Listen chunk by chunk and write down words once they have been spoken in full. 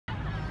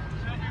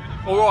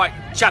Alright,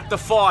 Chapter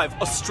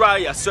 5,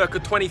 Australia, circa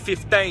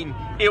 2015.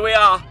 Here we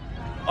are.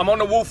 I'm on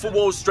the Wolf of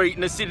Wall Street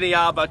in the Sydney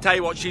Harbour. I tell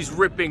you what, she's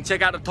ripping.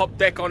 Check out the top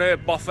deck on her,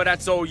 Boffer,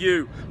 that's all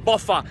you.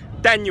 Boffer,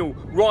 Daniel,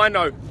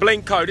 Rhino,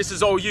 Blinko, this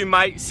is all you,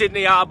 mate.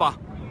 Sydney Harbour.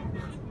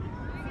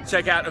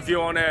 Check out the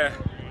view on her.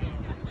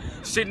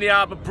 Sydney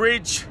Harbour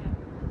Bridge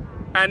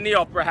and the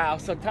Opera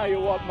House. I tell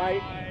you what,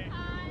 mate,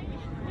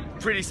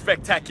 pretty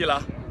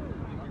spectacular.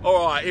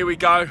 Alright, here we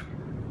go.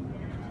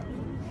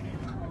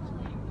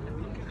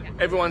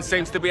 Everyone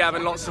seems to be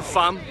having lots of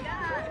fun.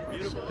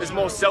 There's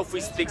more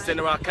selfie sticks than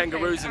there are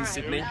kangaroos in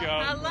Sydney.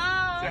 Hello.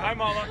 Say hi,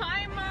 Mama.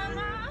 Hi,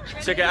 Mama.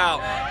 Check it out.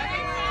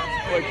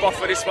 Oi,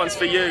 Boffer, this one's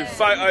for you.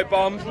 Photo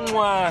bomb.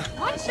 Mwah.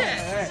 Watch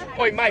it.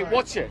 Oi, mate,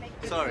 watch it.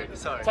 Sorry.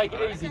 Take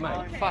it easy,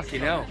 mate. Fucking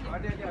hell.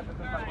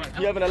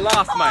 You having a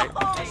laugh, mate?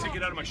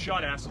 Get out of my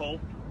shot, asshole.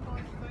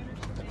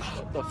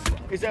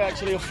 Is there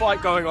actually a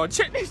fight going on?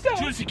 Check this out.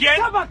 Do this again?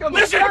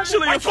 There's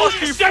actually a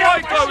fucking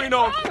fight going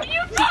on.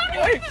 You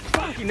fucking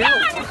Fucking hell.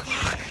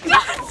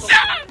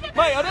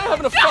 Mate, I don't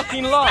having a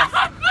fucking laugh.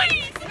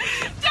 Please.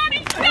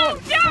 Daddy, no,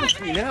 Dad.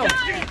 Fucking hell.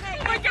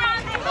 Oh my God.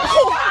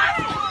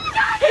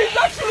 He's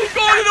actually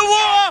gone in the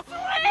water.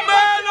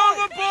 Man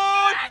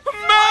overboard.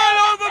 Man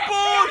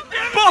overboard.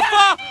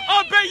 Boffer,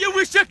 I bet you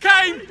wish you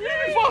came.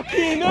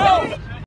 Fucking hell.